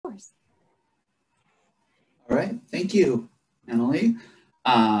All right, thank you, Annalie.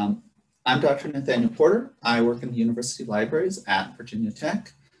 I'm Dr. Nathaniel Porter. I work in the University Libraries at Virginia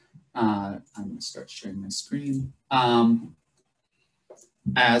Tech. I'm going to start sharing my screen.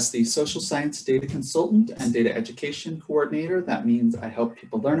 As the social science data consultant and data education coordinator, that means I help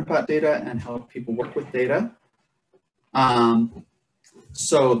people learn about data and help people work with data.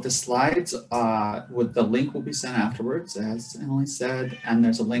 So the slides with the link will be sent afterwards, as Emily said, and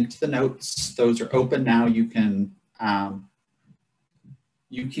there's a link to the notes. Those are open now. You can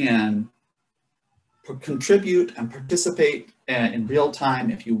contribute and participate in real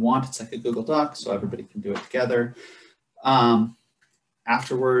time if you want. It's like a Google Doc, so everybody can do it together.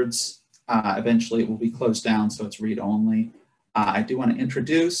 Afterwards, eventually it will be closed down, so it's read only. I do want to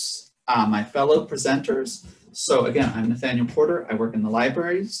introduce my fellow presenters. So again, I'm Nathaniel Porter. I work in the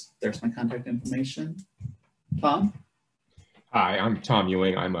libraries. There's my contact information. Tom? Hi, I'm Tom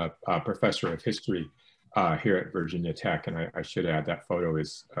Ewing. I'm a professor of history here at Virginia Tech, and I should add that photo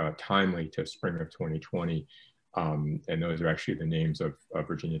is timely to spring of 2020. And those are actually the names of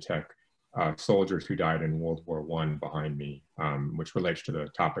Virginia Tech soldiers who died in World War I behind me, which relates to the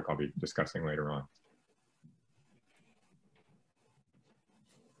topic I'll be discussing later on.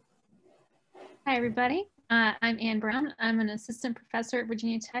 Hi, everybody. I'm Ann Brown. I'm an assistant professor at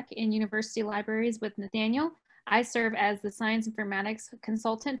Virginia Tech in University Libraries with Nathaniel. I serve as the science informatics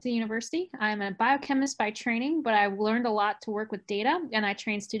consultant to the university. I'm a biochemist by training, but I've learned a lot to work with data, and I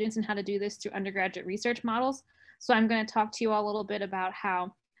train students in how to do this through undergraduate research models. So I'm going to talk to you all a little bit about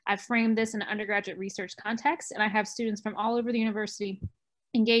how I framed this in an undergraduate research context, and I have students from all over the university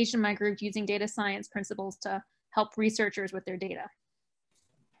engaged in my group using data science principles to help researchers with their data.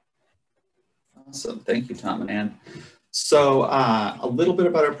 Awesome, thank you, Tom and Ann. So a little bit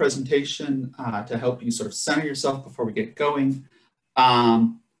about our presentation to help you sort of center yourself before we get going.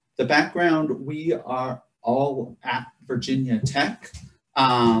 The background, we are all at Virginia Tech.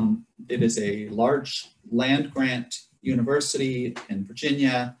 It is a large land grant university in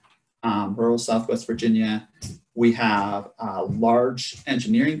Virginia, rural Southwest Virginia. We have a large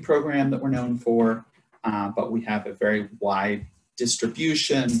engineering program that we're known for, but we have a very wide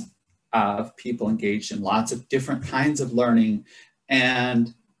distribution of people engaged in lots of different kinds of learning.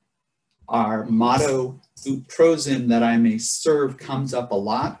 And our motto, ut prosim, that I may serve, comes up a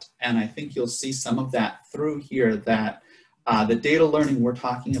lot. And I think you'll see some of that through here, that the data learning we're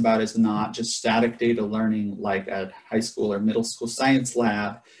talking about is not just static data learning like a high school or middle school science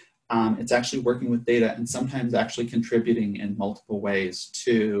lab. It's actually working with data and sometimes actually contributing in multiple ways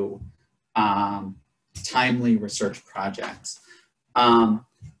to timely research projects.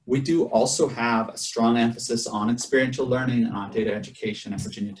 We do also have a strong emphasis on experiential learning and on data education at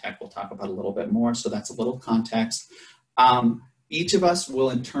Virginia Tech. We'll talk about a little bit more, so that's a little context. Each of us will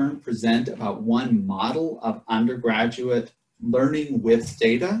in turn present about one model of undergraduate learning with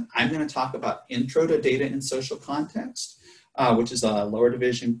data. I'm going to talk about Intro to Data in Social Context, which is a lower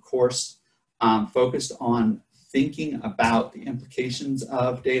division course focused on thinking about the implications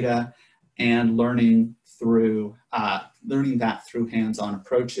of data and learning that through hands-on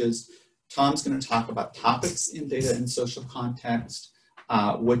approaches. Tom's going to talk about topics in data and social context,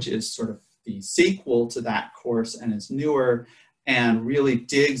 which is sort of the sequel to that course and is newer and really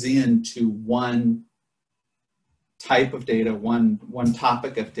digs into one type of data, one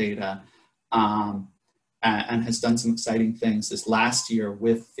topic of data, and has done some exciting things this last year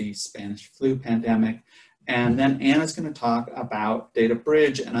with the Spanish flu pandemic. And then Anna's going to talk about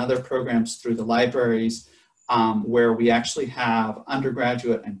DataBridge and other programs through the libraries where we actually have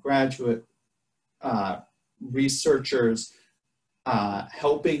undergraduate and graduate researchers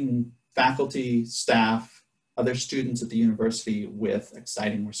helping faculty, staff, other students at the university with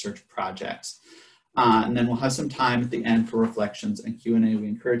exciting research projects. And then we'll have some time at the end for reflections and Q&A. We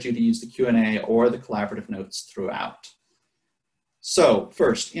encourage you to use the Q&A or the collaborative notes throughout. So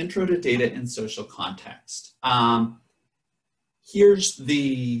first, Intro to Data in Social Context. Here's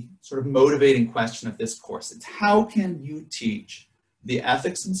the sort of motivating question of this course. It's how can you teach the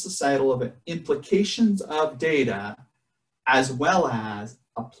ethics and societal implications of data as well as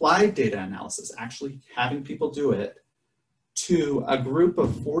applied data analysis, actually having people do it, to a group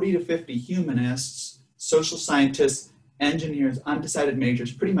of 40 to 50 humanists, social scientists, engineers, undecided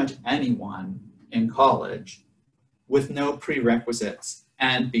majors, pretty much anyone in college, with no prerequisites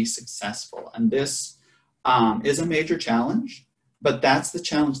and be successful. And this is a major challenge, but that's the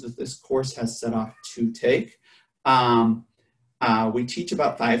challenge that this course has set off to take. We teach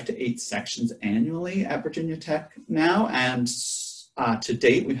about 5 to 8 sections annually at Virginia Tech now, and to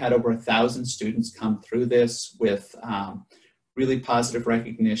date, we've had over 1,000 students come through this with really positive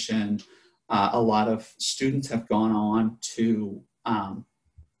recognition. A lot of students have gone on to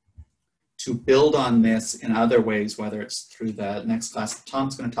build on this in other ways, whether it's through the next class that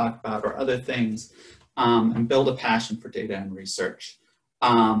Tom's going to talk about or other things, and build a passion for data and research.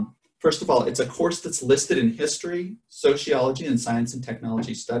 First of all, it's a course that's listed in history, sociology, and science and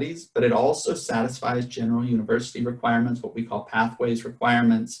technology studies, but it also satisfies general university requirements, what we call pathways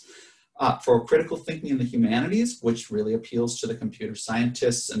requirements, for critical thinking in the humanities, which really appeals to the computer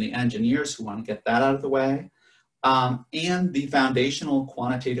scientists and the engineers who want to get that out of the way. And the foundational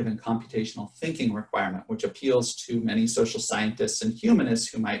quantitative and computational thinking requirement, which appeals to many social scientists and humanists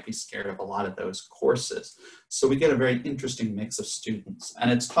who might be scared of a lot of those courses. So we get a very interesting mix of students,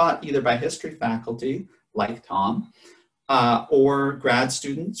 and it's taught either by history faculty, like Tom, or grad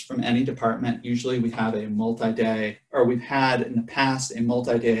students from any department. Usually we have a multi-day, or we've had in the past a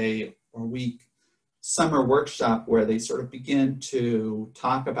multi-day or week summer workshop where they sort of begin to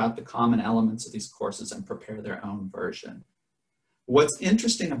talk about the common elements of these courses and prepare their own version. What's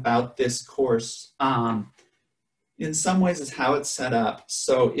interesting about this course, in some ways, is how it's set up.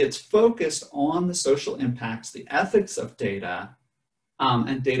 So it's focused on the social impacts, the ethics of data,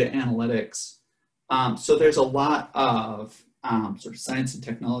 and data analytics. So there's a lot of sort of science and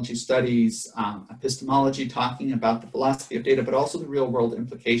technology studies, epistemology, talking about the philosophy of data, but also the real world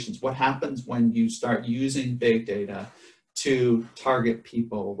implications. What happens when you start using big data to target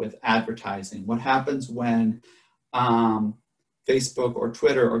people with advertising? What happens when Facebook or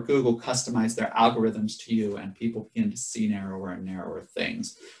Twitter or Google customize their algorithms to you and people begin to see narrower and narrower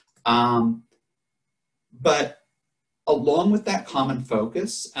things? But along with that common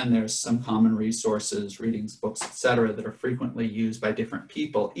focus, and there's some common resources, readings, books, etc., that are frequently used by different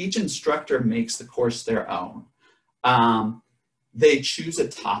people, each instructor makes the course their own. They choose a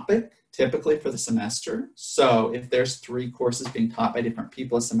topic, typically for the semester. So if there's 3 courses being taught by different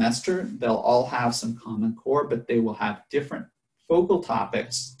people a semester, they'll all have some common core, but they will have different focal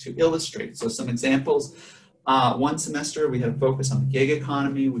topics to illustrate. So some examples. One semester we had a focus on the gig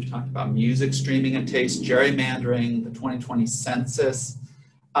economy. We've talked about music streaming and taste, gerrymandering, the 2020 census,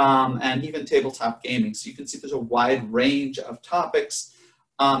 and even tabletop gaming. So you can see there's a wide range of topics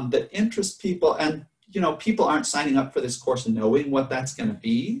that interest people, and people aren't signing up for this course knowing what that's going to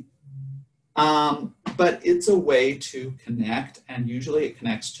be, but it's a way to connect, and usually it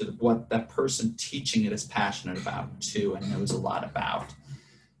connects to what that person teaching it is passionate about too and knows a lot about.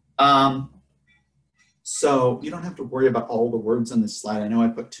 So you don't have to worry about all the words on this slide. I know I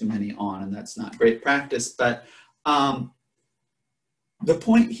put too many on, and that's not great practice, but the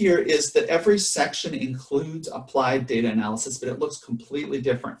point here is that every section includes applied data analysis, but it looks completely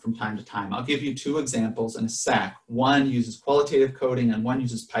different from time to time. I'll give you 2 examples in a sec. One uses qualitative coding and one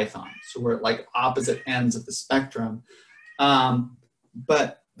uses Python. So we're at like opposite ends of the spectrum.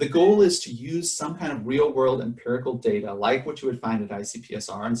 But the goal is to use some kind of real world empirical data, like what you would find at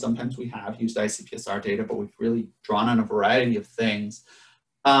ICPSR, and sometimes we have used ICPSR data, but we've really drawn on a variety of things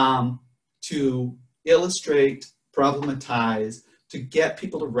to illustrate, problematize, to get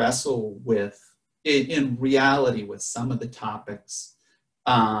people to wrestle with, in reality, with some of the topics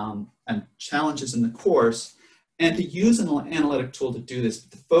and challenges in the course, and to use an analytic tool to do this.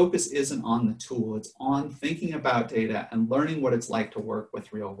 But the focus isn't on the tool, it's on thinking about data and learning what it's like to work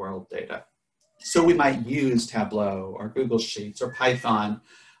with real world data. So we might use Tableau or Google Sheets or Python,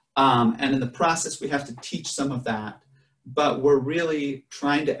 and in the process we have to teach some of that, but we're really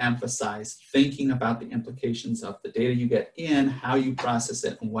trying to emphasize thinking about the implications of the data you get in, how you process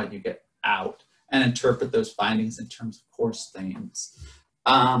it, and what you get out, and interpret those findings in terms of course themes.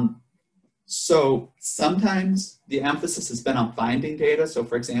 So sometimes the emphasis has been on finding data. So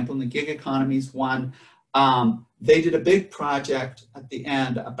for example, in the gig economies one, they did a big project at the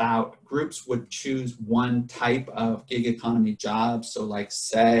end about groups would choose one type of gig economy job. So like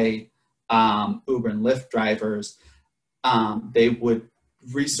say Uber and Lyft drivers, they would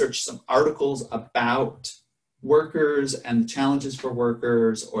research some articles about workers and the challenges for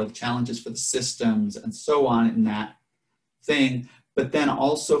workers or the challenges for the systems and so on in that thing, but then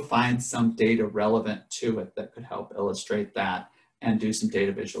also find some data relevant to it that could help illustrate that and do some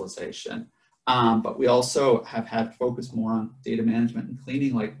data visualization. But we also have had focus more on data management and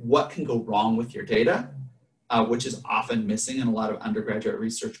cleaning, like what can go wrong with your data, which is often missing in a lot of undergraduate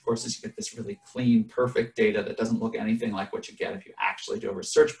research courses. You get this really clean, perfect data that doesn't look anything like what you get if you actually do a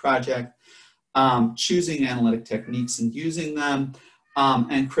research project. Choosing analytic techniques and using them,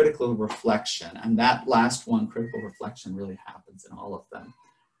 and critical reflection. And that last one, critical reflection, really happens in all of them.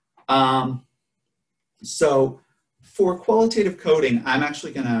 So for qualitative coding, I'm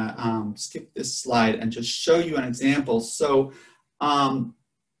actually gonna skip this slide and just show you an example. So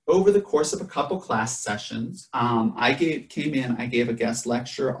over the course of a couple class sessions, I gave a guest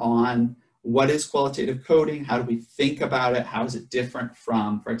lecture on what is qualitative coding, how do we think about it, how is it different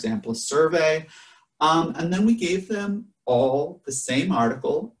from, for example, a survey, and then we gave them all the same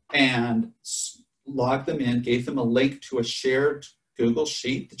article and logged them in, gave them a link to a shared Google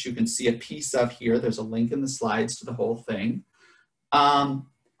Sheet that you can see a piece of here. There's a link in the slides to the whole thing.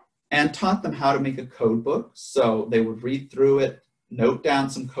 And taught them how to make a code book. So they would read through it, note down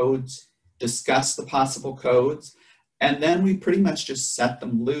some codes, discuss the possible codes, and then we pretty much just set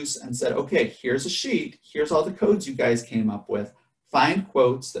them loose and said, okay, here's a sheet, here's all the codes you guys came up with, find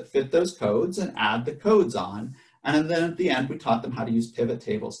quotes that fit those codes and add the codes on. And then at the end, we taught them how to use pivot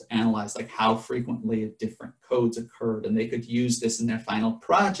tables to analyze like how frequently different codes occurred. And they could use this in their final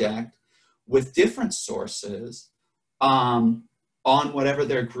project with different sources on whatever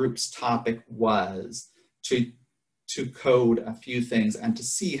their group's topic was to code a few things and to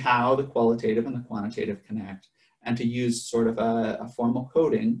see how the qualitative and the quantitative connect and to use sort of a formal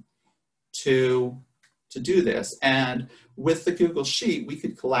coding to do this. And with the Google Sheet, we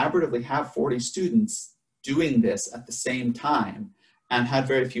could collaboratively have 40 students doing this at the same time and had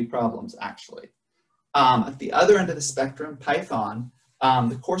very few problems actually. At the other end of the spectrum, Python,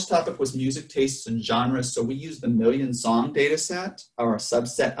 the course topic was music tastes and genres. So we used the Million Song data set or a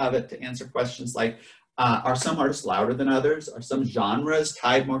subset of it to answer questions like, are some artists louder than others? Are some genres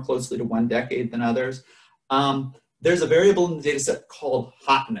tied more closely to one decade than others? There's a variable in the data set called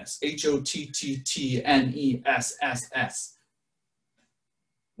hotness, H-O-T-T-T-N-E-S-S-S.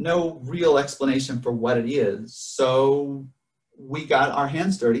 No real explanation for what it is. So we got our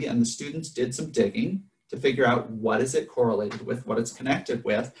hands dirty and the students did some digging to figure out what is it correlated with, what it's connected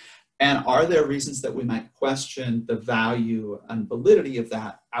with, and are there reasons that we might question the value and validity of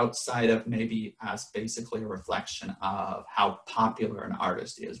that outside of maybe as basically a reflection of how popular an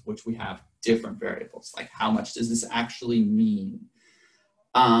artist is, which we have different variables, like how much does this actually mean?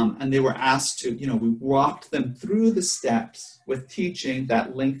 And they were asked to, we walked them through the steps with teaching.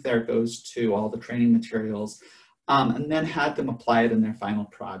 That link there goes to all the training materials, and then had them apply it in their final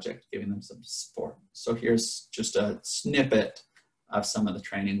project, giving them some support. So here's just a snippet of some of the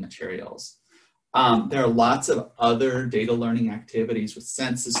training materials. There are lots of other data learning activities with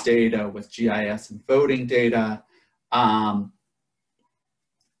census data, with GIS and voting data, and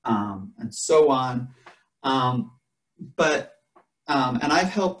so on. And I've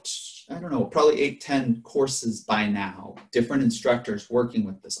helped, I don't know, probably 8, 10 courses by now, different instructors working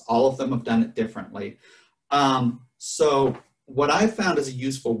with this. All of them have done it differently. So what I've found is a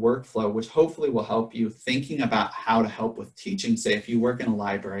useful workflow, which hopefully will help you thinking about how to help with teaching. Say if you work in a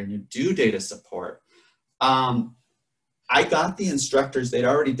library and you do data support, I got the instructors, they'd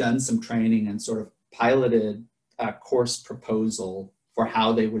already done some training and sort of piloted a course proposal for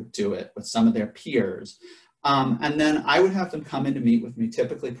how they would do it with some of their peers. And then I would have them come in to meet with me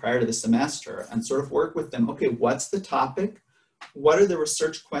typically prior to the semester and sort of work with them. Okay, what's the topic? What are the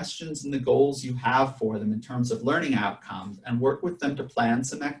research questions and the goals you have for them in terms of learning outcomes, and work with them to plan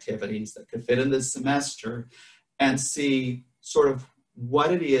some activities that could fit in this semester and see sort of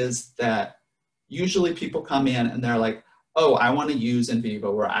what it is that usually people come in and they're like, oh, I want to use in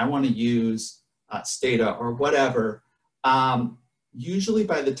vivo, or I want to use Stata or whatever. Usually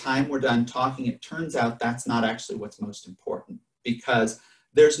by the time we're done talking, it turns out that's not actually what's most important, because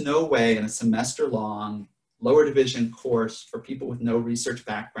there's no way in a semester long lower division course for people with no research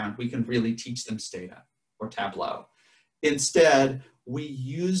background, we can really teach them Stata or Tableau. Instead, we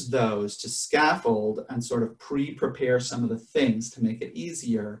use those to scaffold and sort of pre-prepare some of the things to make it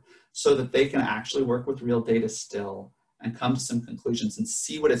easier so that they can actually work with real data still and come to some conclusions and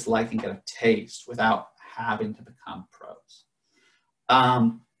see what it's like and get a taste without having to become pros.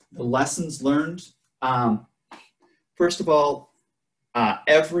 The lessons learned, first of all,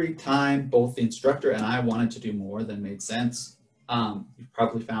 every time both the instructor and I wanted to do more than made sense. You've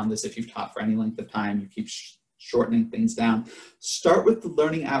probably found this if you've taught for any length of time, you keep shortening things down. Start with the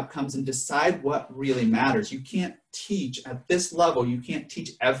learning outcomes and decide what really matters. You can't teach at this level, you can't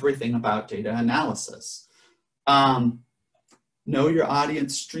teach everything about data analysis. Know your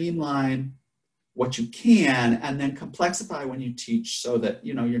audience, streamline what you can, and then complexify when you teach so that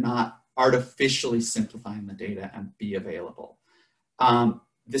you're not artificially simplifying the data and be available.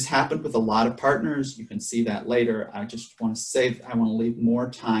 This happened with a lot of partners. You can see that later. I just want to say, I want to leave more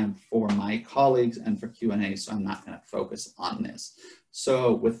time for my colleagues and for Q&A, so I'm not going to focus on this.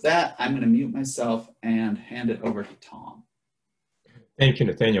 So with that, I'm going to mute myself and hand it over to Tom. Thank you,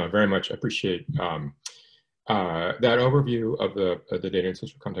 Nathaniel. I very much appreciate that overview of the Data and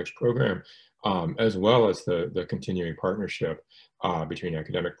Social Context program. as well as the continuing partnership between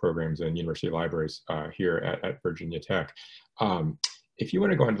academic programs and university libraries here at Virginia Tech. If you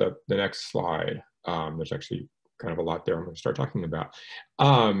want to go on to the next slide, there's actually kind of a lot there I'm going to start talking about.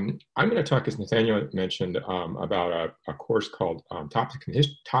 I'm going to talk, as Nathaniel mentioned, about a course called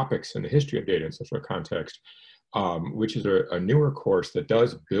Topics in the History of Data in Social Context, which is a newer course that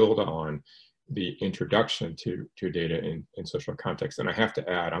does build on the introduction to data in social context. And I have to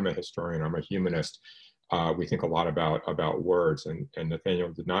add, I'm a historian, I'm a humanist. We think a lot about words, and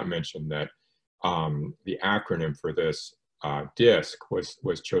Nathaniel did not mention that the acronym for this DISC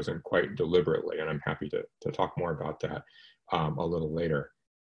was chosen quite deliberately, and I'm happy to talk more about that a little later.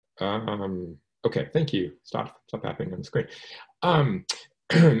 Okay, thank you. Stop happening on the screen.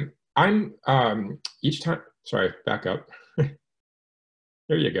 I'm each time, sorry, back up.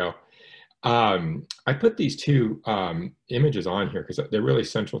 There you go. I put these two images on here because they're really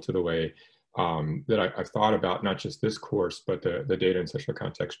central to the way that I've thought about not just this course, but the Data in Social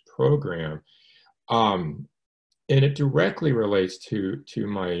Context program. And it directly relates to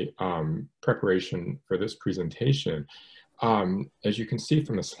my preparation for this presentation. As you can see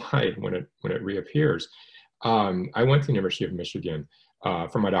from the slide when it reappears, I went to the University of Michigan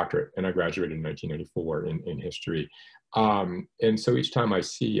for my doctorate, and I graduated in 1994 in history. And so each time I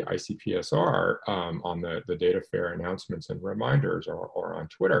see ICPSR on the data fair announcements and reminders or on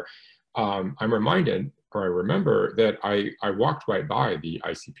Twitter, I'm reminded, or I remember that I walked right by the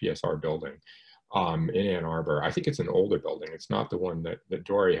ICPSR building in Ann Arbor. I think it's an older building. It's not the one that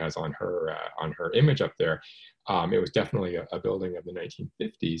Dory has on her image up there. It was definitely a building of the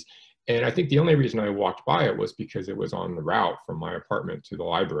 1950s. And I think the only reason I walked by it was because it was on the route from my apartment to the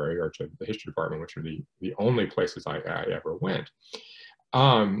library or to the history department, which are the only places I ever went.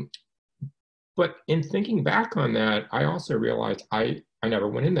 But in thinking back on that, I also realized I never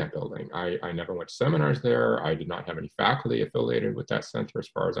went in that building. I never went to seminars there. I did not have any faculty affiliated with that center as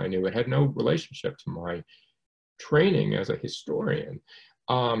far as I knew. It had no relationship to my training as a historian,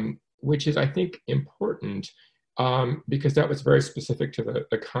 which is, I think, important because that was very specific to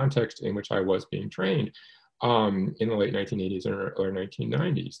the context in which I was being trained in the late 1980s and early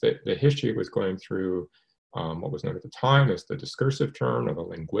 1990s. The history was going through what was known at the time as the discursive turn or the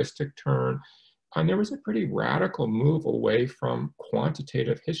linguistic turn. And there was a pretty radical move away from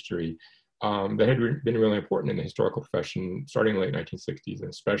quantitative history that had been really important in the historical profession starting in the late 1960s and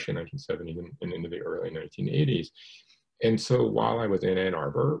especially 1970s and into the early 1980s. And so while I was in Ann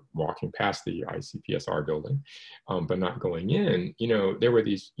Arbor, walking past the ICPSR building, but not going in, there were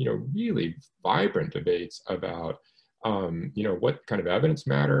these, really vibrant debates about, what kind of evidence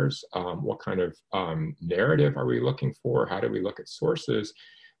matters, what kind of narrative are we looking for, how do we look at sources?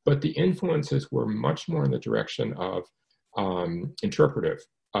 But the influences were much more in the direction of interpretive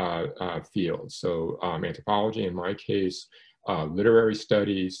fields. So anthropology, in my case, literary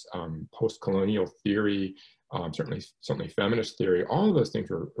studies, post-colonial theory, certainly feminist theory. All of those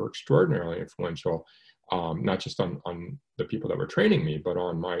things were extraordinarily influential, not just on the people that were training me, but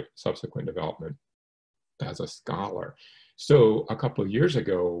on my subsequent development as a scholar. So a couple of years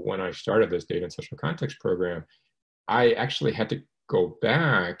ago, when I started this Data in Social Context program, I actually had to go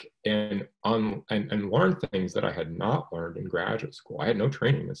back and learn things that I had not learned in graduate school. I had no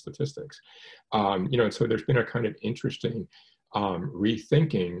training in statistics. And so there's been a kind of interesting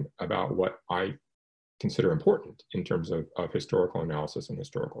rethinking about what I consider important in terms of historical analysis and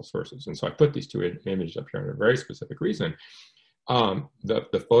historical sources. And so I put these two images up here for a very specific reason.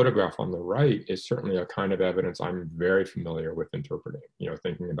 The photograph on the right is certainly a kind of evidence I'm very familiar with interpreting,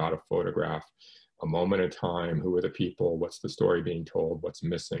 thinking about a photograph, a moment in time, who are the people, what's the story being told, what's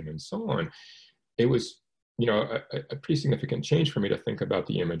missing, and so on. It was, a pretty significant change for me to think about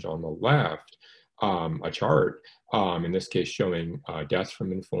the image on the left, a chart, in this case showing deaths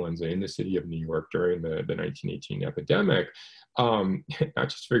from influenza in the city of New York during the 1918 epidemic, not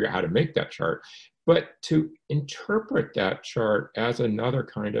just figure out how to make that chart, but to interpret that chart as another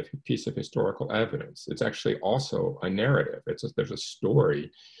kind of piece of historical evidence. It's actually also a narrative. There's a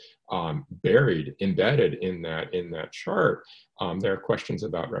story embedded in that chart. There are questions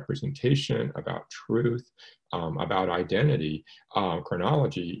about representation, about truth, about identity,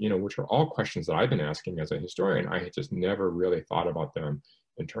 chronology, which are all questions that I've been asking as a historian. I had just never really thought about them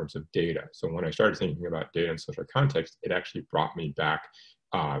in terms of data. So when I started thinking about data in social context, it actually brought me back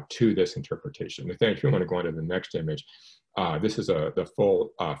to this interpretation. Nathaniel, if you want to go on to the next image, this is the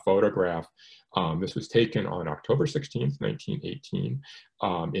full photograph. This was taken on October 16th, 1918,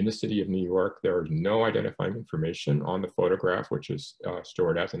 in the city of New York. There is no identifying information on the photograph, which is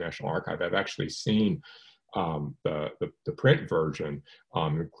stored at the National Archive. I've actually seen the print version,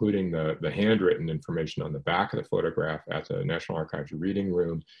 including the handwritten information on the back of the photograph at the National Archives reading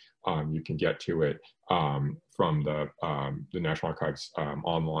room. You can get to it from the National Archives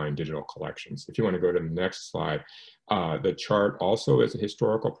online digital collections. If you want to go to the next slide, the chart also is a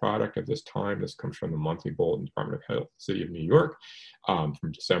historical product of this time. This comes from the Monthly Bulletin, Department of Health, City of New York,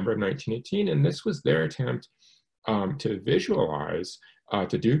 from December of 1918. And this was their attempt to visualize,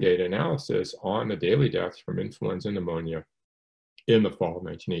 to do data analysis on the daily deaths from influenza and pneumonia in the fall of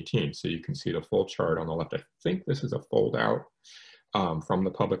 1918. So you can see the full chart on the left. I think this is a fold out from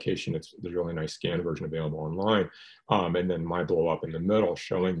the publication. There's a really nice scan version available online. And then my blow up in the middle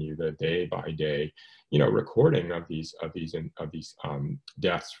showing you the day by day, recording of these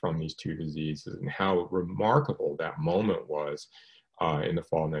deaths from these two diseases and how remarkable that moment was in the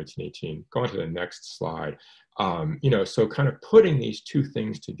fall of 1918. Going to the next slide. So kind of putting these two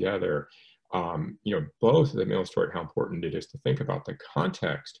things together, both of them illustrate how important it is to think about the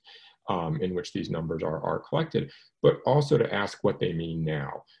context in which these numbers are collected, but also to ask what they mean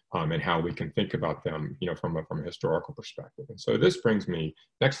now and how we can think about them, from a historical perspective. And so this brings me,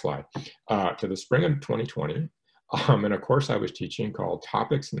 next slide, to the spring of 2020. And a course I was teaching called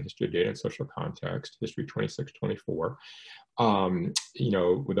Topics in the History of Data and Social Context, History 26-24.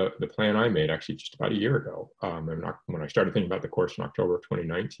 The plan I made actually just about a year ago, when I started thinking about the course in October of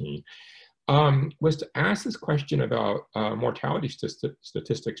 2019, was to ask this question about mortality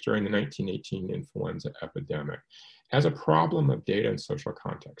statistics during the 1918 influenza epidemic as a problem of data and social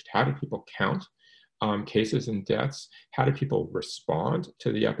context. How do people count cases and deaths? How do people respond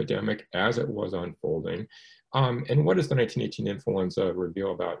to the epidemic as it was unfolding? And what does the 1918 influenza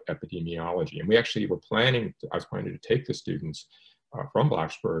reveal about epidemiology? And we actually were I was planning to take the students from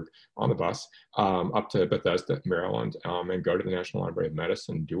Blacksburg on the bus up to Bethesda, Maryland, and go to the National Library of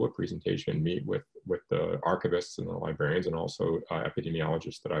Medicine, do a presentation, meet with the archivists and the librarians, and also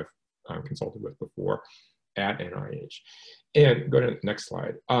epidemiologists that I've consulted with before at NIH. And go to the next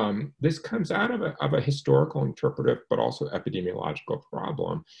slide. This comes out of a historical, interpretive, but also epidemiological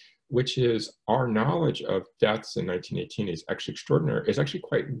problem, which is our knowledge of deaths in 1918 is actually extraordinary, is actually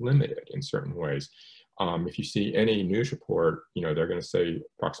quite limited in certain ways. If you see any news report, they're going to say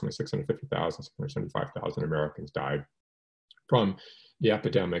approximately 650,000, 675,000 Americans died from the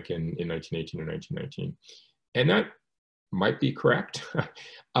epidemic in 1918 or 1919. And that might be correct,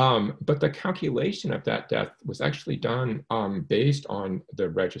 but the calculation of that death was actually done based on the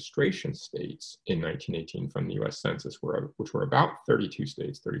registration states in 1918 from the US Census, which were about 32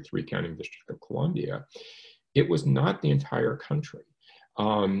 states, 33 counting the District of Columbia. It was not the entire country.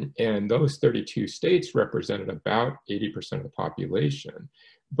 And those 32 states represented about 80% of the population.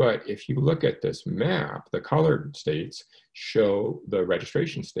 But if you look at this map, the colored states show the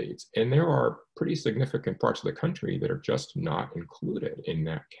registration states, and there are pretty significant parts of the country that are just not included in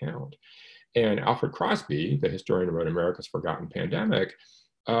that count. And Alfred Crosby, the historian who wrote America's Forgotten Pandemic,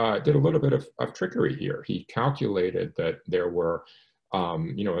 did a little bit of trickery here. He calculated that there were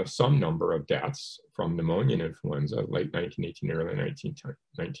some number of deaths from pneumonia and influenza, late 1918, early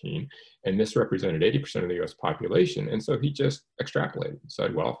 1919, and this represented 80% of the US population. And so he just extrapolated and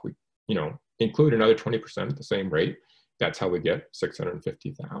said, well, if we, include another 20% at the same rate, that's how we get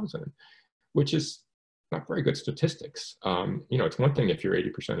 650,000, which is not very good statistics. It's one thing if your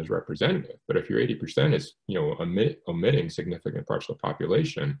 80% is representative, but if your 80% is, omitting significant parts of the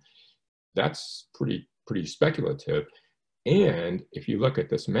population, that's pretty speculative. And if you look at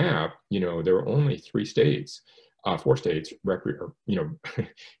this map, there are only 4 states, 5 states,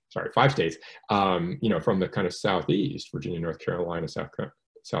 from the kind of Southeast, Virginia, North Carolina,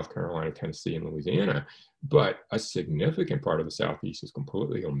 South Carolina, Tennessee, and Louisiana. But a significant part of the Southeast is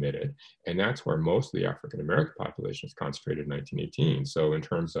completely omitted. And that's where most of the African-American population is concentrated in 1918. So in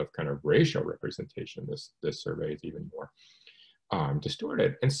terms of kind of racial representation, this survey is even more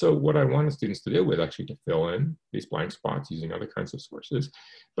distorted. And so what I wanted students to do was actually to fill in these blank spots using other kinds of sources,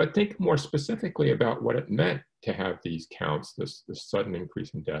 but think more specifically about what it meant to have these counts, this sudden increase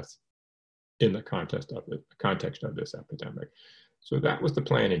in deaths in the context of this epidemic. So that was the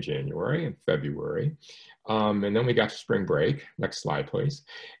plan in January and February. And then we got to spring break. Next slide, please.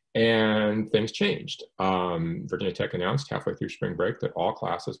 And things changed. Virginia Tech announced halfway through spring break that all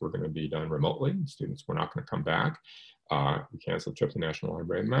classes were going to be done remotely. Students were not going to come back. We canceled the trip to the National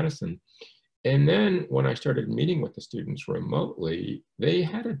Library of Medicine. And then when I started meeting with the students remotely, they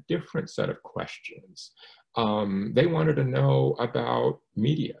had a different set of questions. They wanted to know about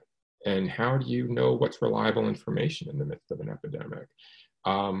media and how do you know what's reliable information in the midst of an epidemic?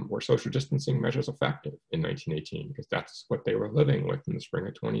 Were social distancing measures effective in 1918? Because that's what they were living with in the spring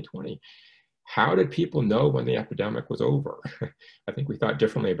of 2020. how did people know when the epidemic was over? I think we thought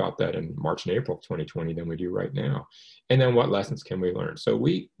differently about that in March and April of 2020 than we do right now. And then what lessons can we learn? So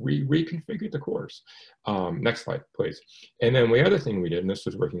we reconfigured the course. Next slide, please. And then the other thing we did, and this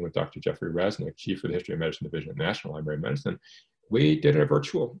was working with Dr. Jeffrey Resnick, Chief of the History of Medicine Division at the National Library of Medicine, we did a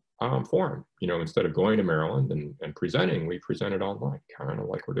virtual forum. You know, instead of going to Maryland and presenting, we presented online, kind of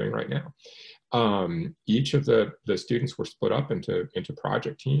like we're doing right now. Each of the students were split up into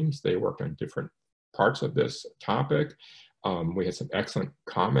project teams. They worked on different parts of this topic. We had some excellent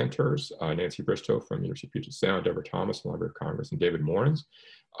commenters, Nancy Bristow from University of Puget Sound, Deborah Thomas from Library of Congress, and David Morins,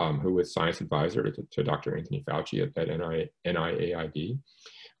 who was science advisor to Dr. Anthony Fauci at NIAID.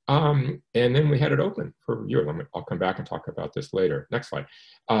 And then we had it open for review. I'll come back and talk about this later. Next slide.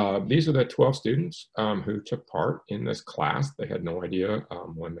 These are the 12 students who took part in this class. They had no idea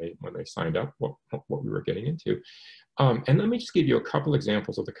when they signed up what we were getting into. And let me just give you a couple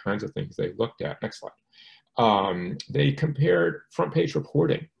examples of the kinds of things they looked at. Next slide. They compared front page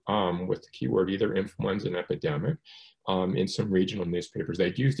reporting with the keyword either influenza epidemic in some regional newspapers.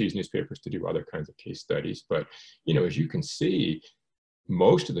 They'd use these newspapers to do other kinds of case studies. But, you know, as you can see,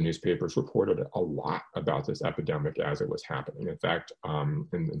 most of the newspapers reported a lot about this epidemic as it was happening. In fact,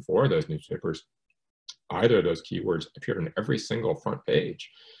 in 4 of those newspapers, either of those keywords appeared on every single front page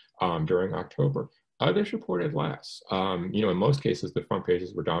during October. Others reported less. You know, in most cases, the front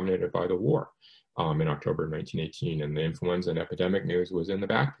pages were dominated by the war in October of 1918, and the influenza and epidemic news was in the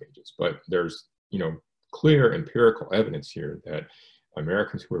back pages. But there's, you know, clear empirical evidence here that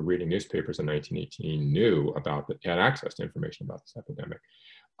Americans who were reading newspapers in 1918 knew about, had access to information about this epidemic.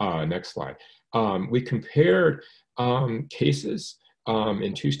 Next slide. We compared cases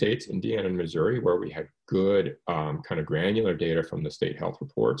in 2 states, Indiana and Missouri, where we had good kind of granular data from the state health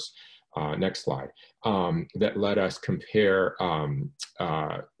reports. Next slide. That let us compare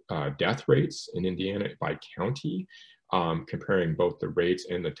death rates in Indiana by county, comparing both the rates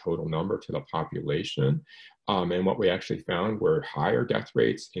and the total number to the population. And what we actually found were higher death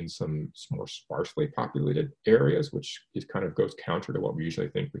rates in some more sparsely populated areas, which is kind of goes counter to what we usually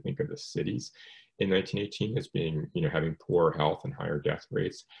think. We think of the cities in 1918 as being, you know, having poor health and higher death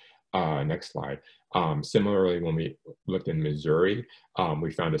rates. Next slide. Similarly, when we looked in Missouri,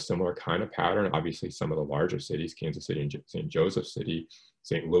 we found a similar kind of pattern. Obviously, some of the larger cities, Kansas City and St. Joseph City,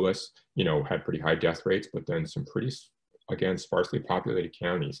 St. Louis, you know, had pretty high death rates, but then some pretty, again, sparsely populated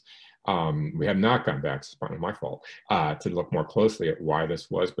counties. We have not gone back, it's partly my fault, to look more closely at why this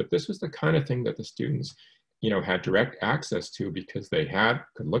was, but this was the kind of thing that the students, you know, had direct access to because they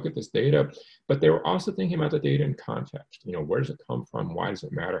could look at this data, but they were also thinking about the data in context. You know, where does it come from? Why does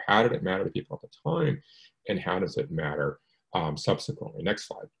it matter? How did it matter to people at the time? And how does it matter subsequently? Next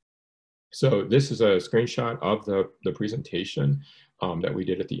slide. So this is a screenshot of the presentation that we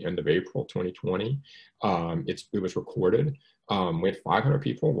did at the end of April 2020. It was recorded. We had 500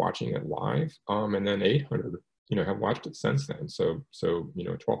 people watching it live, and then 800, you know, have watched it since then. So you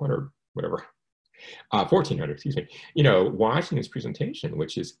know, 1,200, whatever. 1,400, excuse me, you know, watching this presentation,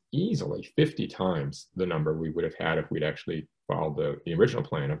 which is easily 50 times the number we would have had if we'd actually followed the original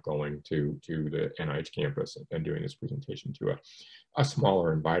plan of going to the NIH campus and doing this presentation to a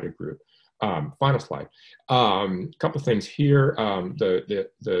smaller invited group. Final slide. Couple things here.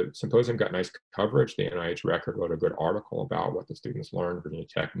 The symposium got nice coverage. The NIH Record wrote a good article about what the students learned. Virginia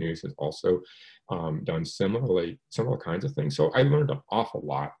Tech News has also done similar kinds of things. So I learned an awful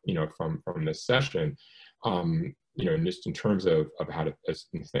lot, you know, from this session. You know, just in terms of how to, as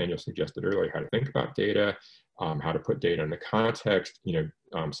Nathaniel suggested earlier, how to think about data, how to put data into context. You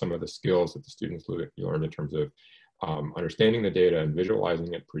know, some of the skills that the students learned in terms of understanding the data and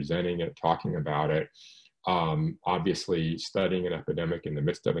visualizing it, presenting it, talking about it. Obviously, studying an epidemic in the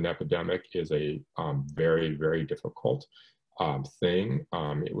midst of an epidemic is a very, very difficult thing.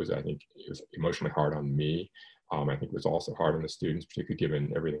 I think it was emotionally hard on me. I think it was also hard on the students, particularly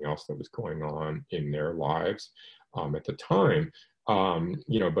given everything else that was going on in their lives at the time.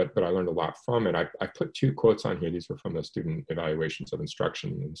 You know, but I learned a lot from it. I put 2 quotes on here. These were from the student evaluations of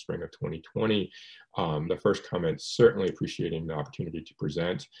instruction in the spring of 2020. The first comment, certainly appreciating the opportunity to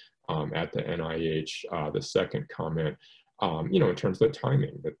present at the NIH. The second comment, you know, in terms of the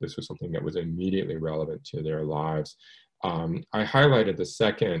timing, that this was something that was immediately relevant to their lives. I highlighted the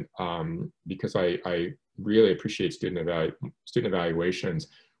second because I really appreciate student evaluations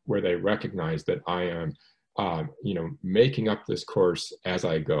where they recognize that I am you know, making up this course as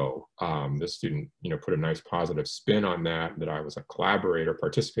I go. The student, you know, put a nice positive spin on that I was a collaborator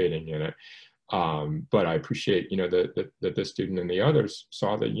participating in it. But I appreciate, you know, that this student and the others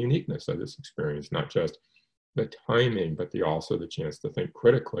saw the uniqueness of this experience, not just the timing, but also the chance to think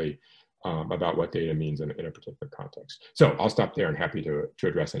critically about what data means in a particular context. So I'll stop there and happy to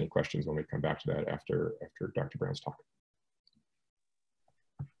address any questions when we come back to that after Dr. Brown's talk.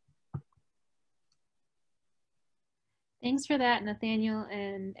 Thanks for that, Nathaniel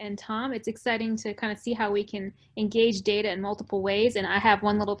and Tom. It's exciting to kind of see how we can engage data in multiple ways. And I have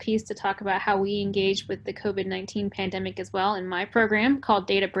one little piece to talk about how we engage with the COVID-19 pandemic as well in my program called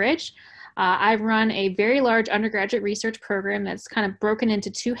DataBridge. I run a very large undergraduate research program that's kind of broken into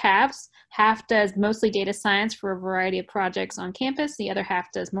two halves. Half does mostly data science for a variety of projects on campus. The other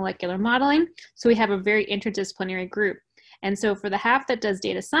half does molecular modeling. So we have a very interdisciplinary group. And so for the half that does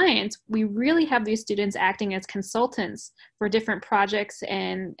data science, we really have these students acting as consultants for different projects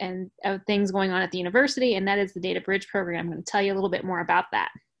and things going on at the university, and that is the DataBridge program. I'm going to tell you a little bit more about that.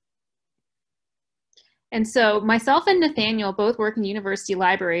 And so myself and Nathaniel both work in university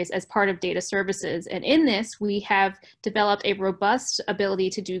libraries as part of data services. And in this, we have developed a robust ability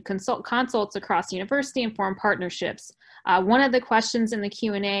to do consults across the university and form partnerships. One of the questions in the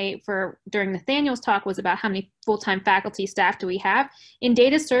Q&A during Nathaniel's talk was about how many full-time faculty staff do we have. In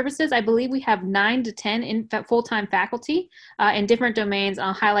data services, I believe we have 9 to 10 full-time faculty in different domains.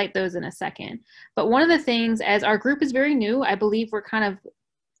 I'll highlight those in a second. But one of the things, as our group is very new, I believe we're kind of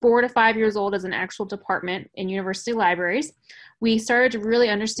 4 to 5 years old as an actual department in university libraries, we started to really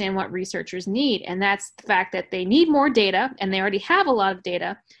understand what researchers need. And that's the fact that they need more data, and they already have a lot of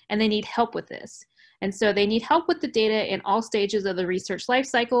data, and they need help with this. And so they need help with the data in all stages of the research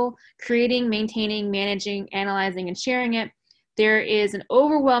lifecycle, creating, maintaining, managing, analyzing, and sharing it. There is an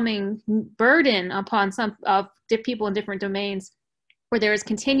overwhelming burden upon some of people in different domains where there is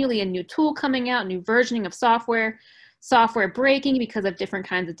continually a new tool coming out, new versioning of software breaking because of different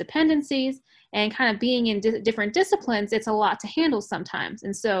kinds of dependencies, and kind of being in different disciplines, it's a lot to handle sometimes.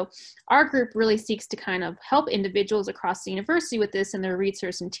 And so our group really seeks to kind of help individuals across the university with this in their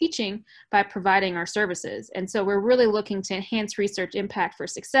research and teaching by providing our services. And so we're really looking to enhance research impact for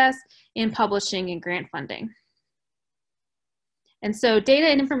success in publishing and grant funding. And so data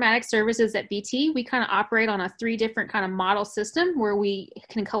and informatics services at BT, we kind of operate on a 3 different kind of model system where we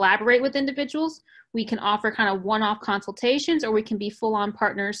can collaborate with individuals. We can offer kind of one-off consultations, or we can be full-on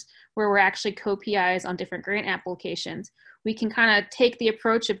partners where we're actually co-PIs on different grant applications. We can kind of take the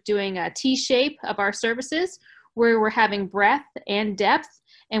approach of doing a T-shape of our services where we're having breadth and depth.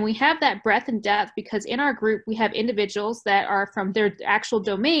 And we have that breadth and depth because in our group, we have individuals that are from their actual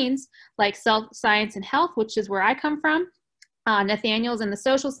domains, like science and health, which is where I come from. Nathaniel's in the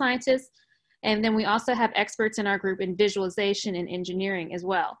social sciences. And then we also have experts in our group in visualization and engineering as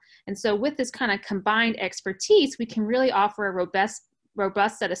well. And so with this kind of combined expertise, we can really offer a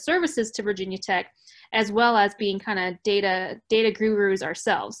robust set of services to Virginia Tech, as well as being kind of data gurus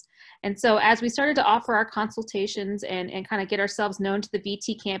ourselves. And so as we started to offer our consultations and kind of get ourselves known to the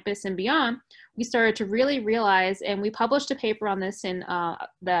VT campus and beyond, we started to really realize, and we published a paper on this in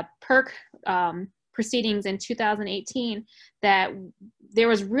the PERC proceedings in 2018, that there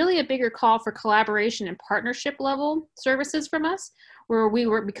was really a bigger call for collaboration and partnership level services from us, where we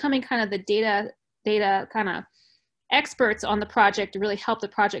were becoming kind of the data kind of experts on the project to really help the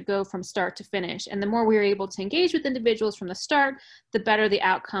project go from start to finish. And the more we were able to engage with individuals from the start, the better the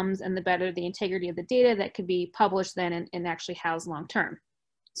outcomes and the better the integrity of the data that could be published then and actually housed long term.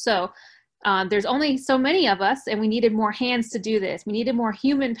 So there's only so many of us, and we needed more hands to do this. We needed more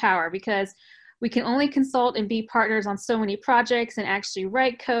human power because we can only consult and be partners on so many projects and actually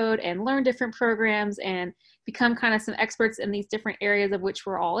write code and learn different programs and become kind of some experts in these different areas of which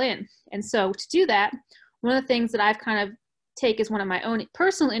we're all in. And so to do that, one of the things that I've kind of take as one of my own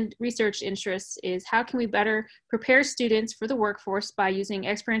personal research interests is how can we better prepare students for the workforce by using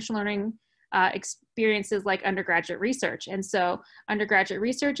experiential learning experiences like undergraduate research. And so undergraduate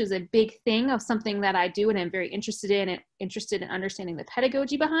research is a big thing of something that I do and I'm very interested in understanding the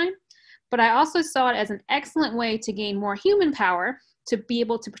pedagogy behind. But I also saw it as an excellent way to gain more human power to be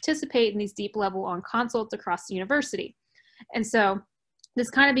able to participate in these deep level on consults across the university. And so this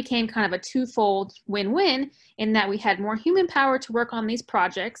kind of became kind of a twofold win-win in that we had more human power to work on these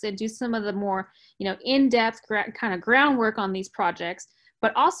projects and do some of the more, in-depth kind of groundwork on these projects.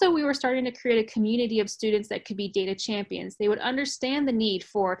 But also we were starting to create a community of students that could be data champions. They would understand the need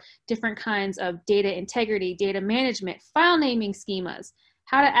for different kinds of data integrity, data management, file naming schemas,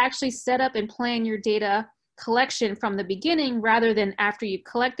 how to actually set up and plan your data collection from the beginning rather than after you've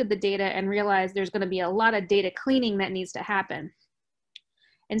collected the data and realize there's going to be a lot of data cleaning that needs to happen.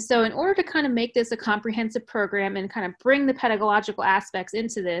 And so in order to kind of make this a comprehensive program and kind of bring the pedagogical aspects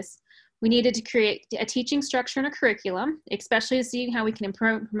into this, we needed to create a teaching structure and a curriculum, especially seeing how we can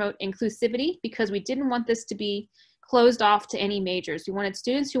promote inclusivity, because we didn't want this to be closed off to any majors. We wanted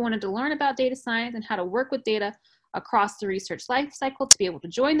students who wanted to learn about data science and how to work with data across the research life cycle to be able to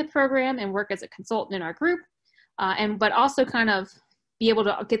join the program and work as a consultant in our group, but also kind of be able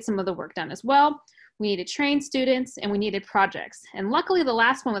to get some of the work done as well. We needed trained students and we needed projects. And luckily the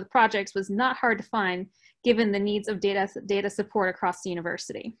last one with projects was not hard to find given the needs of data support across the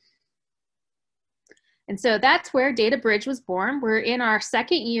university. And so that's where DataBridge was born. We're in our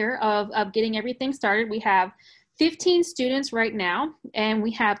second year of getting everything started. We have 15 students right now, and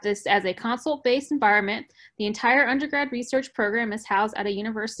we have this as a consult-based environment. The entire undergrad research program is housed at a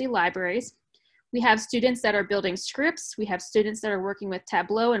university libraries. We have students that are building scripts. We have students that are working with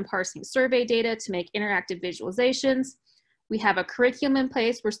Tableau and parsing survey data to make interactive visualizations. We have a curriculum in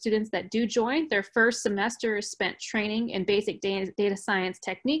place where students that do join, their first semester is spent training in basic data science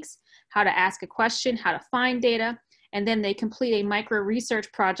techniques, how to ask a question, how to find data, and then they complete a micro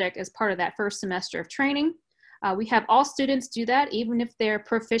research project as part of that first semester of training. We have all students do that, even if they're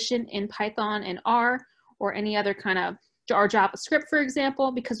proficient in Python and R or any other kind of, or JavaScript, for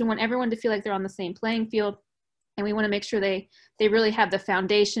example, because we want everyone to feel like they're on the same playing field. And we want to make sure they really have the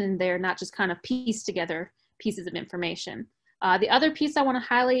foundation there, not just kind of piece together pieces of information. The other piece I want to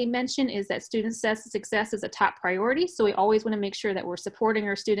highly mention is that student success is a top priority. So we always want to make sure that we're supporting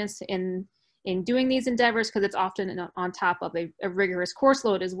our students in doing these endeavors because it's often on top of a rigorous course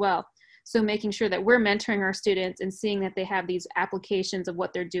load as well. So making sure that we're mentoring our students and seeing that they have these applications of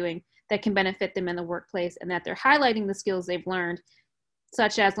what they're doing that can benefit them in the workplace and that they're highlighting the skills they've learned,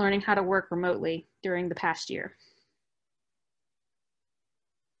 such as learning how to work remotely during the past year.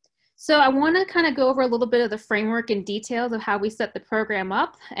 So I want to kind of go over a little bit of the framework and details of how we set the program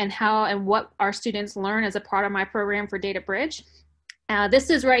up and how and what our students learn as a part of my program for DataBridge. This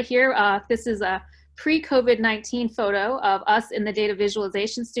is right here. This is a pre-COVID-19 photo of us in the data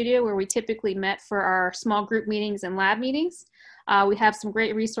visualization studio where we typically met for our small group meetings and lab meetings. We have some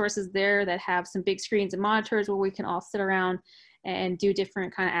great resources there that have some big screens and monitors where we can all sit around and do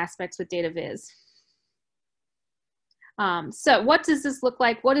different kind of aspects with data viz. So what does this look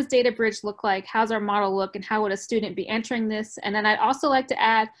like? What does DataBridge look like? How's our model look? And how would a student be entering this? And then I'd also like to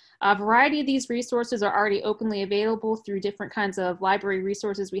add a variety of these resources are already openly available through different kinds of library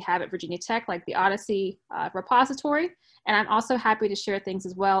resources we have at Virginia Tech, like the Odyssey repository. And I'm also happy to share things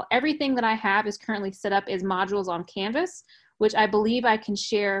as well. Everything that I have is currently set up as modules on Canvas, which I believe I can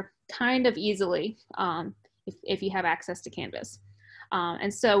share kind of easily if you have access to Canvas.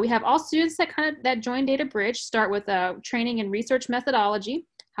 And so we have all students that join DataBridge start with a training in research methodology,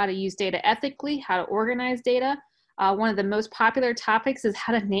 how to use data ethically, how to organize data. One of the most popular topics is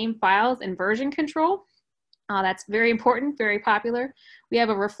how to name files and version control. That's very important, very popular. We have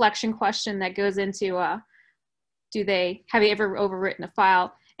a reflection question that goes into, have you ever overwritten a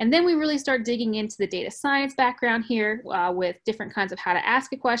file? And then we really start digging into the data science background here with different kinds of how to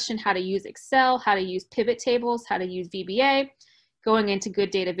ask a question, how to use Excel, how to use pivot tables, how to use VBA, going into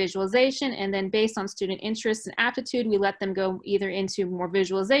good data visualization, and then based on student interest and aptitude, we let them go either into more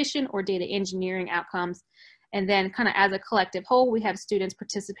visualization or data engineering outcomes. And then kind of as a collective whole, we have students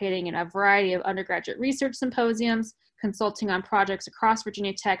participating in a variety of undergraduate research symposiums, consulting on projects across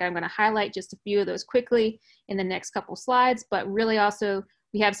Virginia Tech. I'm going to highlight just a few of those quickly in the next couple slides, but really also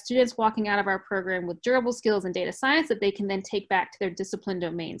we have students walking out of our program with durable skills in data science that they can then take back to their discipline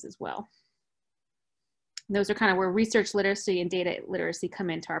domains as well. And those are kind of where research literacy and data literacy come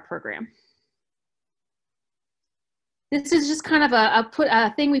into our program. This is just kind of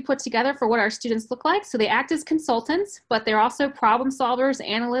a thing we put together for what our students look like. So they act as consultants, but they're also problem solvers,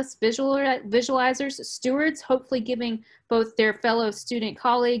 analysts, visualizers, stewards, hopefully giving both their fellow student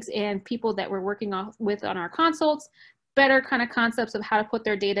colleagues and people that we're working with on our consults better kind of concepts of how to put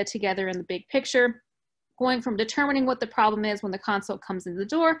their data together in the big picture, going from determining what the problem is when the consult comes in the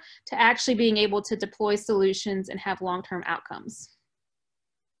door to actually being able to deploy solutions and have long-term outcomes.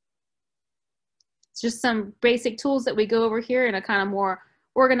 It's just some basic tools that we go over here in a kind of more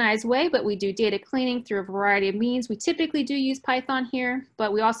organized way, but we do data cleaning through a variety of means. We typically do use Python here,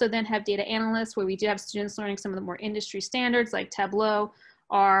 but we also then have data analysts where we do have students learning some of the more industry standards like Tableau,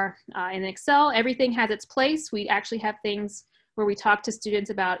 R, and Excel. Everything has its place. We actually have things where we talk to students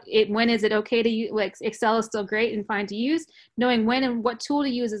about it. When is it okay to use? Like Excel is still great and fine to use. Knowing when and what tool to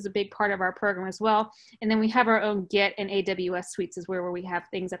use is a big part of our program as well. And then we have our own Git and AWS suites is where we have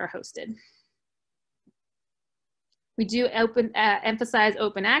things that are hosted. We do emphasize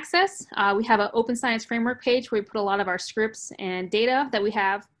open access. We have an open science framework page where we put a lot of our scripts and data that we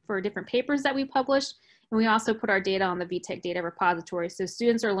have for different papers that we publish. And we also put our data on the VTech data repository. So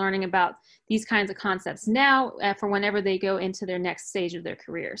students are learning about these kinds of concepts now for whenever they go into their next stage of their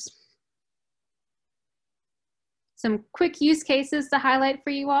careers. Some quick use cases to highlight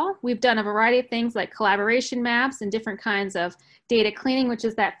for you all. We've done a variety of things like collaboration maps and different kinds of data cleaning, which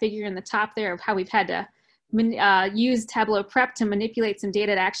is that figure in the top there of how we've had to use Tableau Prep to manipulate some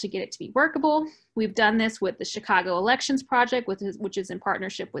data to actually get it to be workable. We've done this with the Chicago Elections Project, which is in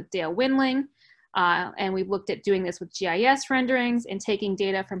partnership with Dale Windling. And we've looked at doing this with GIS renderings and taking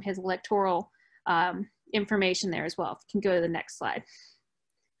data from his electoral information there as well. If you can go to the next slide.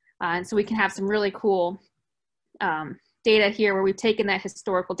 And so we can have some really cool data here where we've taken that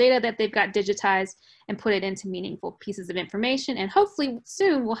historical data that they've got digitized and put it into meaningful pieces of information. And hopefully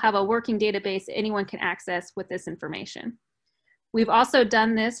soon we'll have a working database that anyone can access with this information. We've also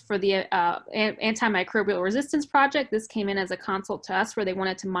done this for the Antimicrobial Resistance Project. This came in as a consult to us where they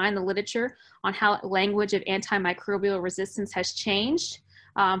wanted to mine the literature on how language of antimicrobial resistance has changed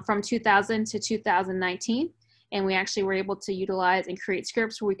from 2000 to 2019. And we actually were able to utilize and create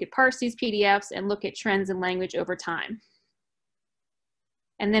scripts where we could parse these PDFs and look at trends in language over time.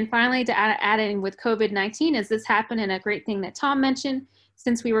 And then finally, to add in with COVID-19, as this happened, and a great thing that Tom mentioned,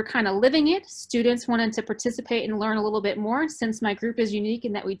 since we were kind of living it, students wanted to participate and learn a little bit more. Since my group is unique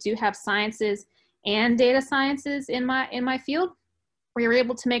in that we do have sciences and data sciences in my field, we were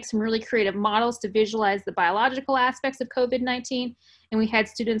able to make some really creative models to visualize the biological aspects of COVID-19. And we had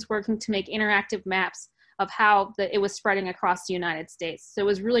students working to make interactive maps of how it was spreading across the United States. So it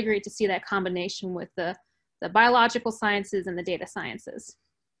was really great to see that combination with the biological sciences and the data sciences.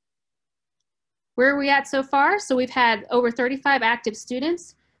 Where are we at so far? So we've had over 35 active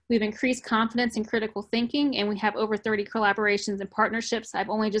students. We've increased confidence in critical thinking, and we have over 30 collaborations and partnerships. I've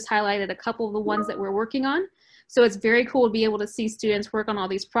only just highlighted a couple of the ones that we're working on. So it's very cool to be able to see students work on all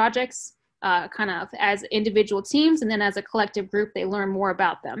these projects kind of as individual teams, and then as a collective group, they learn more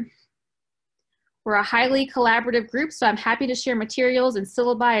about them. We're a highly collaborative group, so I'm happy to share materials and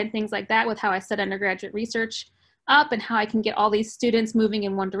syllabi and things like that with how I set undergraduate research up and how I can get all these students moving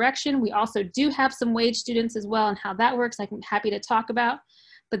in one direction. We also do have some wage students as well, and how that works I'm happy to talk about.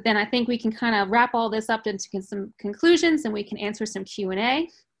 But then I think we can kind of wrap all this up into some conclusions, and we can answer some Q&A.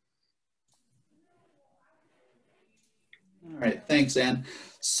 All right, thanks, Ann.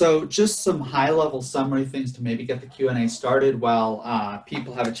 So just some high-level summary things to maybe get the Q&A started while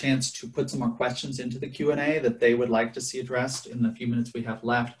people have a chance to put some more questions into the Q&A that they would like to see addressed in the few minutes we have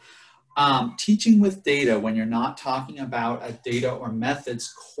left. Teaching with data, when you're not talking about a data or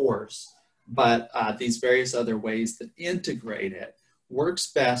methods course, but these various other ways that integrate it,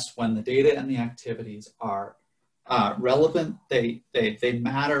 works best when the data and the activities are relevant. They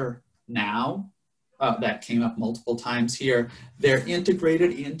matter now. That came up multiple times here. They're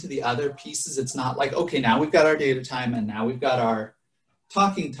integrated into the other pieces. It's not like, okay, now we've got our data time and now we've got our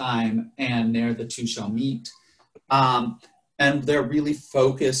talking time and there the two shall meet. And they're really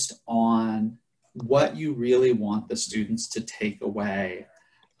focused on what you really want the students to take away.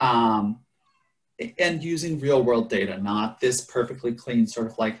 And using real world data, not this perfectly clean, sort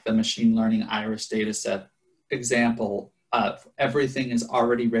of like the machine learning iris data set example of everything is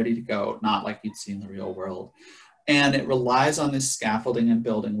already ready to go, not like you'd see in the real world. And it relies on this scaffolding and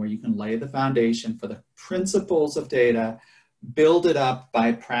building where you can lay the foundation for the principles of data, build it up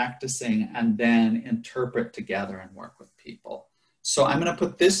by practicing, and then interpret together and work with people. So I'm going to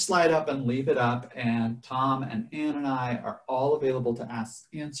put this slide up and leave it up, and Tom and Ann and I are all available to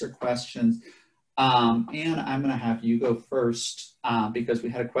answer questions. Ann, I'm going to have you go first because we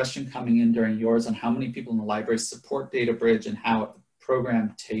had a question coming in during yours on how many people in the library support DataBridge and how the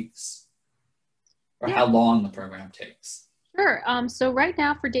program takes, or how long the program takes. Sure. So right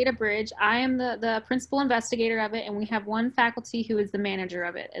now for DataBridge, I am the principal investigator of it, and we have one faculty who is the manager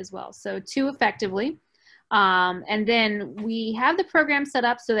of it as well. So two effectively. And then we have the program set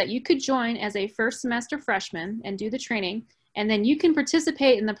up so that you could join as a first semester freshman and do the training. And then you can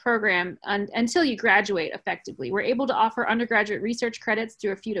participate in the program until you graduate effectively. We're able to offer undergraduate research credits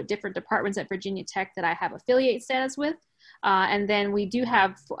through a few different departments at Virginia Tech that I have affiliate status with. And then we do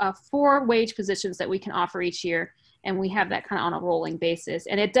have 4 wage positions that we can offer each year. And we have that kind of on a rolling basis.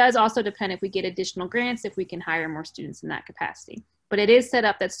 And it does also depend if we get additional grants, if we can hire more students in that capacity. But it is set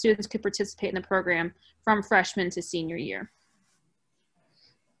up that students could participate in the program from freshman to senior year.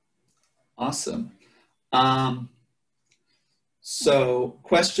 Awesome. So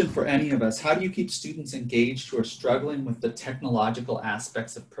question for any of us, how do you keep students engaged who are struggling with the technological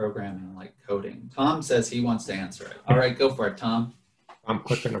aspects of programming like coding? Tom says he wants to answer it. All right, go for it, Tom. I'm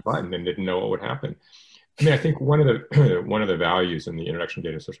clicking a button and didn't know what would happen. I mean, I think one of the values in the Introduction to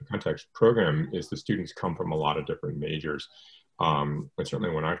Data Social Context program is the students come from a lot of different majors. But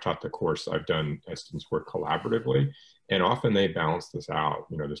certainly when I've taught the course, I've done students work collaboratively, and often they balance this out.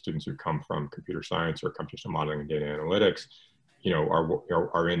 You know, the students who come from computer science or computational modeling and data analytics, you know,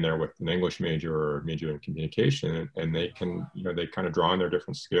 are in there with an English major or a major in communication, and they can, you know, they kind of draw on their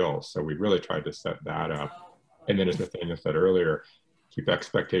different skills. So we really tried to set that up. And then as Nathaniel said earlier, keep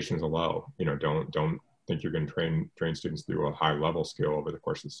expectations low. You know, don't think you're going to train students through a high level skill over the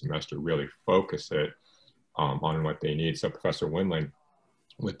course of the semester. Really focus it on what they need. So Professor Windling,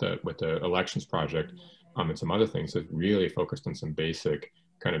 with the elections project and some other things, has really focused on some basic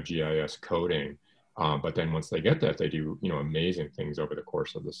kind of GIS coding. But then once they get that, they do, you know, amazing things over the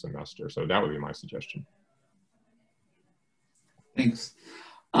course of the semester. So that would be my suggestion. Thanks.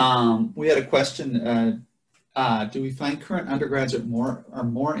 We had a question. Do we find current undergraduates are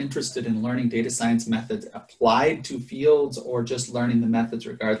more interested in learning data science methods applied to fields, or just learning the methods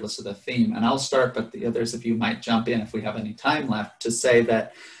regardless of the theme? And I'll start, but the others of you might jump in if we have any time left, to say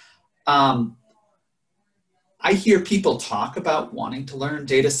that I hear people talk about wanting to learn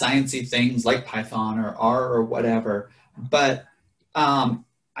data sciencey things like Python or R or whatever, but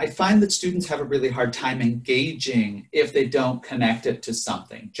I find that students have a really hard time engaging if they don't connect it to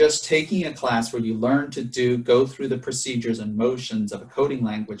something. Just taking a class where you learn to go through the procedures and motions of a coding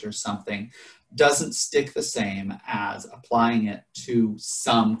language or something doesn't stick the same as applying it to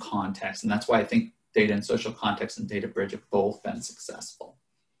some context. And that's why I think data and social context and DataBridge have both been successful.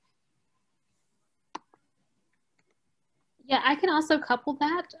 Yeah, I can also couple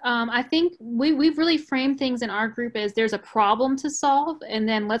that. I think we've really framed things in our group as there's a problem to solve, and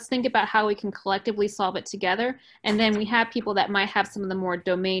then let's think about how we can collectively solve it together. And then we have people that might have some of the more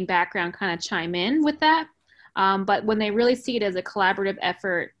domain background kind of chime in with that. But when they really see it as a collaborative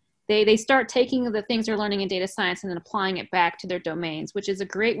effort, they start taking the things they're learning in data science and then applying it back to their domains, which is a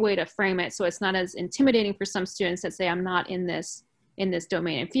great way to frame it so it's not as intimidating for some students that say, I'm not in this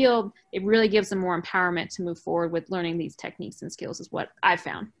domain and field. It really gives them more empowerment to move forward with learning these techniques and skills, is what I've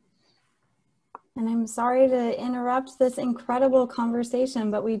found. And I'm sorry to interrupt this incredible conversation,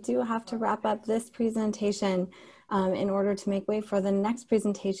 but we do have to wrap up this presentation in order to make way for the next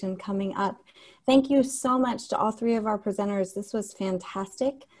presentation coming up. Thank you so much to all three of our presenters. This was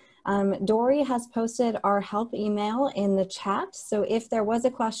fantastic. Dory has posted our help email in the chat. So if there was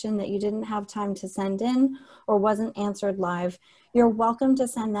a question that you didn't have time to send in or wasn't answered live, you're welcome to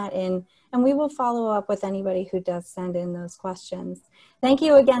send that in, and we will follow up with anybody who does send in those questions. Thank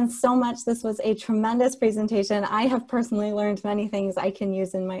you again so much. This was a tremendous presentation. I have personally learned many things I can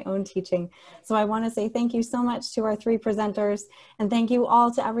use in my own teaching. So I want to say thank you so much to our three presenters, and thank you all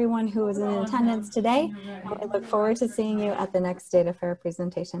to everyone who was in attendance today. And I look forward to seeing you at the next Data Fair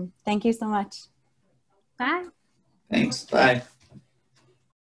presentation. Thank you so much. Bye. Thanks. Bye.